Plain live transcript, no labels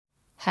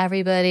Hi,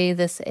 everybody.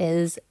 This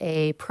is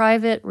a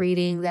private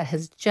reading that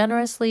has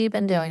generously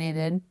been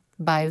donated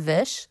by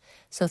Vish.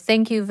 So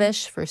thank you,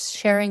 Vish, for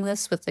sharing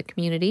this with the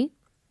community.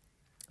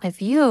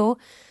 If you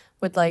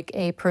would like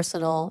a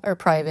personal or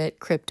private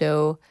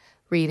crypto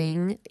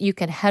reading, you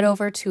can head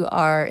over to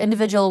our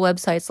individual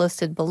websites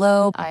listed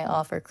below. I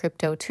offer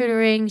crypto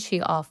tutoring.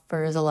 She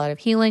offers a lot of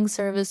healing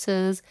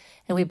services,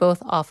 and we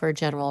both offer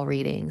general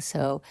readings.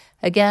 So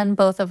again,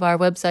 both of our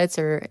websites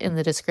are in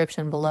the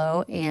description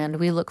below, and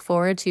we look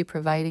forward to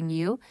providing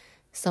you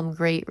some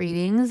great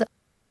readings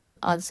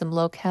on some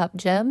low cap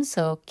gems.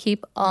 So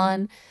keep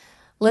on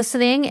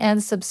listening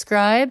and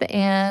subscribe,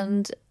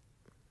 and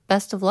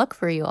best of luck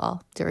for you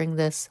all during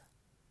this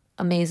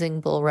amazing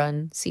bull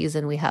run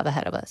season we have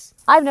ahead of us.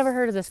 I've never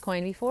heard of this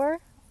coin before,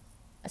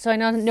 so I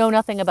know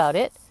nothing about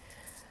it.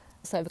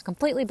 So I have a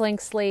completely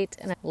blank slate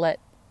and I let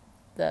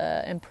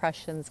the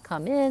impressions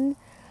come in.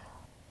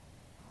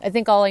 I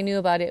think all I knew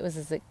about it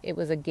was it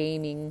was a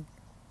gaming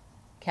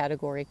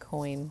category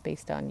coin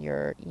based on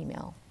your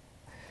email.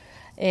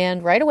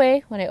 And right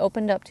away, when I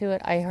opened up to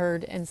it, I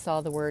heard and saw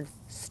the word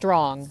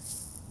strong.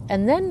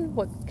 And then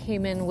what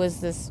came in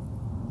was this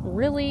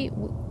really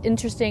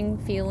interesting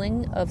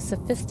feeling of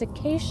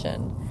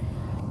sophistication.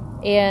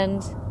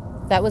 And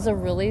that was a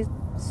really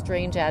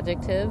strange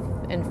adjective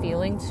and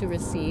feeling to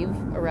receive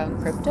around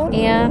crypto.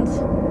 And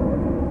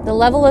the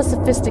level of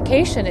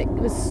sophistication, it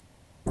was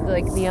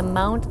like the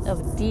amount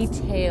of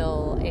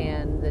detail,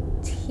 and the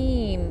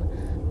team,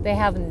 they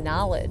have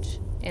knowledge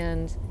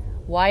and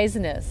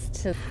wiseness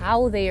to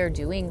how they are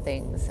doing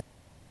things.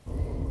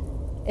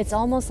 It's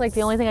almost like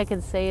the only thing I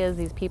can say is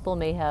these people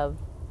may have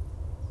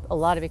a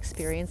lot of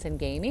experience in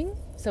gaming,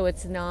 so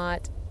it's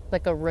not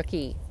like a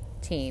rookie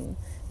team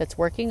that's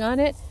working on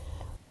it.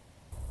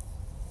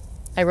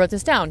 I wrote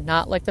this down,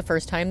 not like the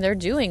first time they're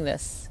doing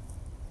this.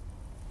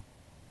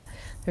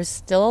 There's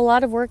still a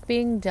lot of work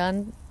being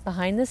done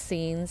behind the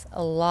scenes,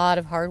 a lot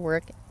of hard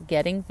work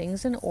getting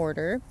things in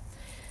order.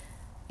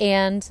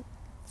 And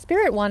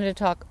Spirit wanted to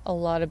talk a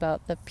lot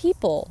about the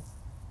people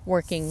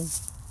working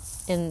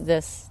in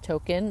this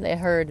token. They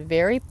heard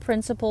very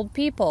principled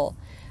people,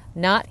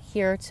 not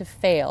here to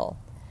fail.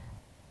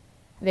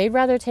 They'd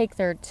rather take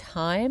their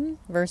time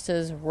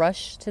versus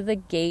rush to the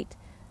gate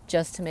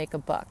just to make a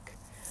buck.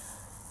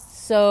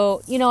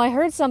 So, I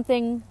heard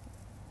something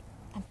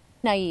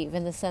naive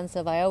in the sense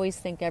of I always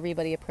think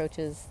everybody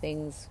approaches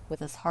things with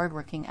this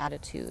hardworking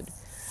attitude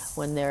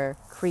when they're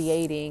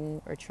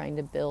creating or trying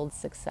to build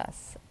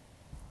success.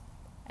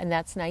 And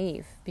that's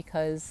naive,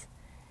 because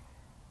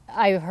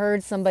I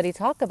heard somebody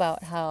talk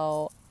about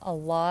how a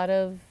lot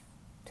of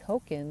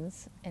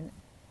tokens, and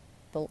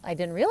I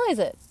didn't realize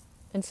it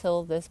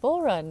until this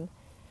bull run,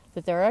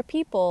 that there are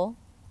people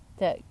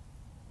that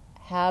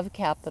have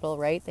capital,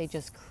 right? They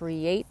just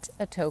create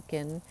a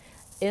token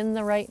in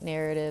the right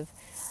narrative,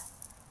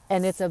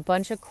 and it's a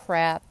bunch of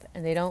crap,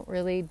 and they don't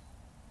really,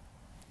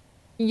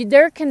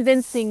 they're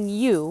convincing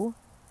you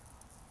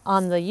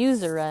on the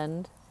user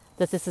end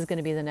that this is going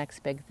to be the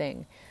next big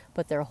thing.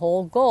 But their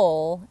whole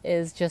goal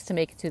is just to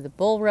make it to the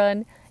bull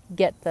run,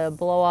 get the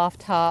blow off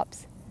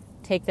tops,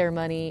 take their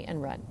money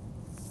and run,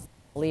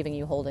 leaving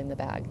you holding the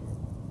bag.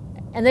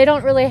 And they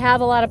don't really have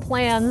a lot of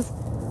plans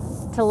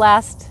to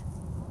last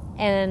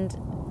and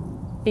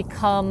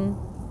become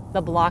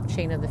the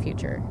blockchain of the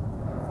future.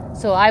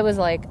 So I was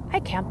like, I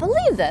can't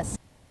believe this.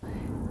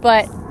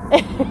 But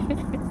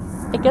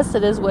I guess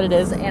it is what it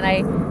is. And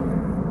I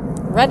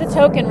read a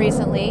token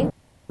recently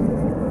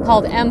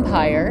called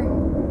Empire.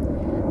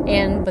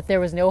 But there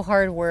was no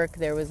hard work.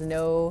 There was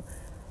no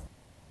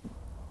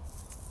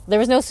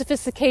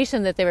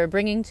sophistication that they were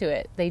bringing to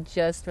it. They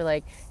just were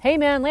like, hey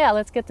man, yeah,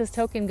 let's get this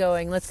token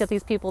going. Let's get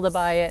these people to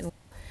buy it, and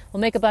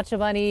we'll make a bunch of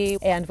money.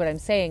 And what I'm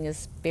saying is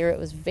Spirit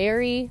was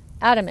very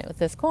adamant with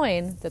this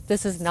coin that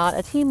this is not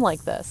a team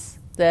like this,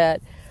 that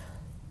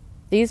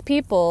these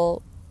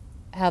people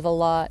have a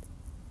lot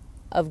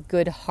of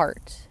good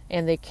heart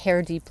and they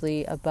care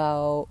deeply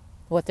about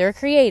what they're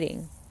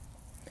creating.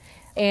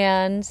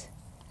 And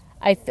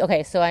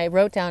so I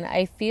wrote down,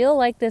 I feel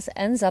like this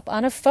ends up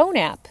on a phone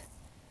app.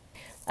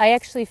 I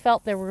actually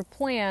felt there were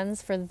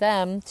plans for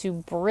them to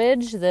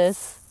bridge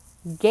this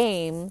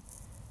game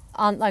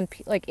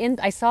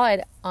I saw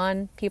it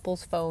on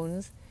people's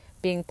phones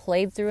being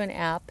played through an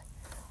app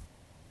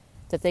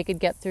that they could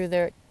get through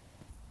their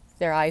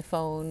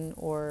iPhone,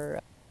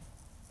 or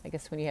I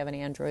guess when you have an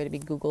Android, it'd be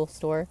Google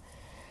Store.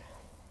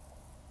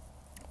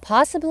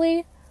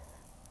 Possibly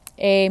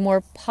a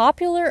more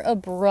popular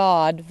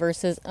abroad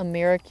versus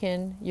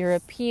American,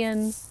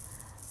 European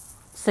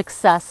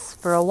success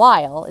for a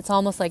while. It's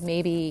almost like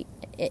maybe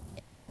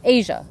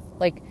Asia,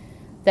 like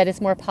that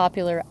it's more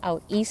popular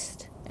out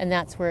east, and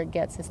that's where it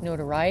gets its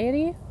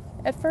notoriety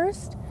at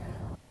first.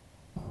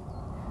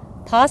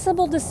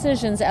 Possible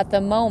decisions at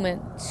the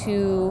moment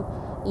to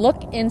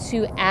look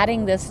into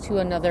adding this to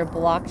another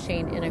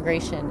blockchain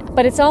integration.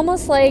 But it's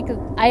almost like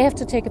I have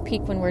to take a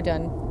peek when we're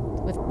done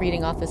with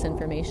reading off this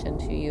information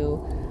to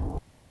you.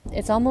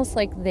 It's almost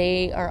like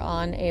they are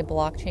on a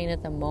blockchain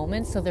at the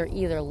moment, so they're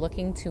either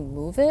looking to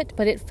move it,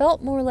 but it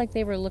felt more like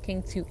they were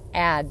looking to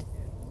add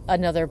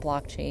another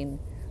blockchain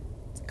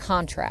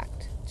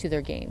contract to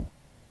their game.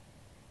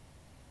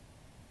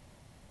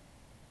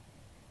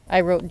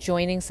 I wrote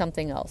joining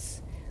something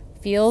else.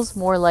 Feels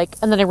more like,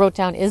 and then I wrote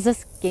down, is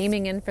this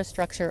gaming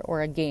infrastructure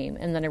or a game?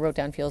 And then I wrote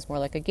down, feels more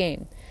like a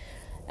game.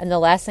 And the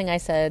last thing I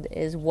said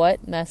is,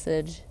 what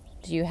message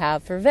do you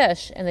have for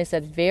Vish? And they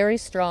said, very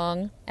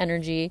strong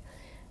energy,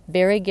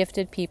 very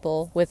gifted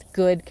people with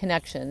good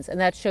connections. And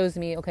that shows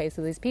me, okay,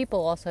 so these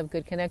people also have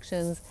good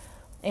connections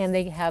and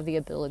they have the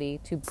ability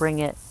to bring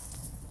it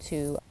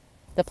to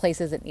the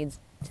places it needs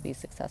to be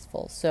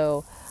successful.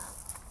 So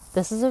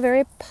this is a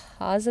very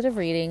positive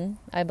reading,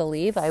 I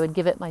believe. I would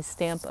give it my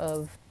stamp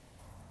of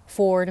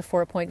 4 to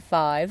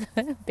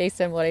 4.5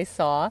 based on what I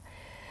saw.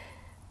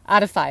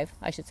 Out of 5,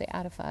 I should say,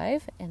 out of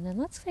 5. And then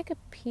let's take a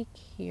peek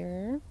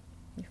here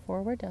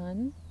before we're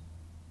done.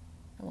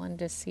 I wanted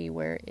to see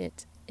where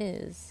it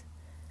is.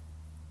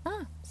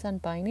 It's on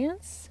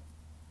Binance.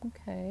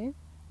 Okay.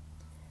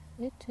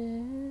 It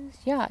is,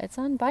 yeah, it's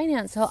on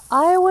Binance. So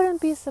I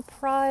wouldn't be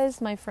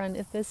surprised, my friend,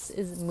 if this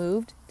is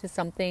moved to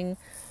something,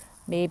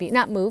 maybe,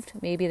 not moved,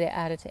 maybe they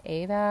add it to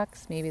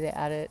AVAX, maybe they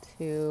add it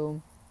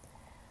to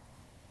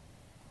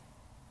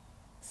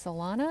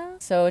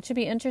Solana. So it should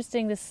be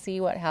interesting to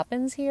see what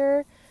happens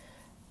here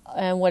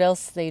and what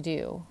else they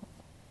do.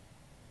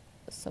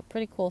 So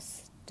pretty cool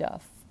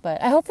stuff.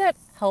 But I hope that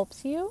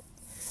helps you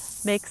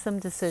make some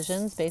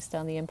decisions based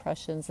on the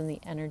impressions and the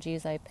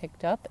energies I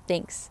picked up.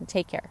 Thanks, and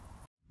take care.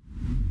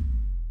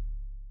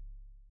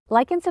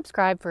 Like and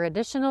subscribe for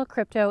additional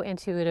crypto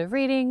intuitive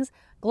readings,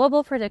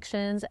 global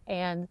predictions,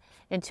 and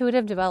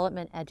intuitive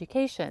development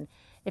education.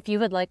 If you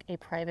would like a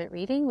private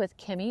reading with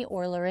Kimmie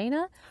or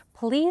Lorina,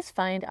 please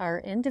find our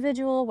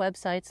individual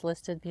websites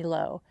listed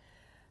below.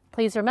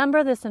 Please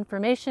remember, this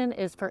information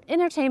is for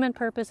entertainment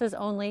purposes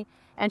only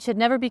and should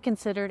never be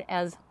considered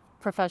as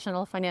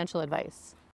professional financial advice.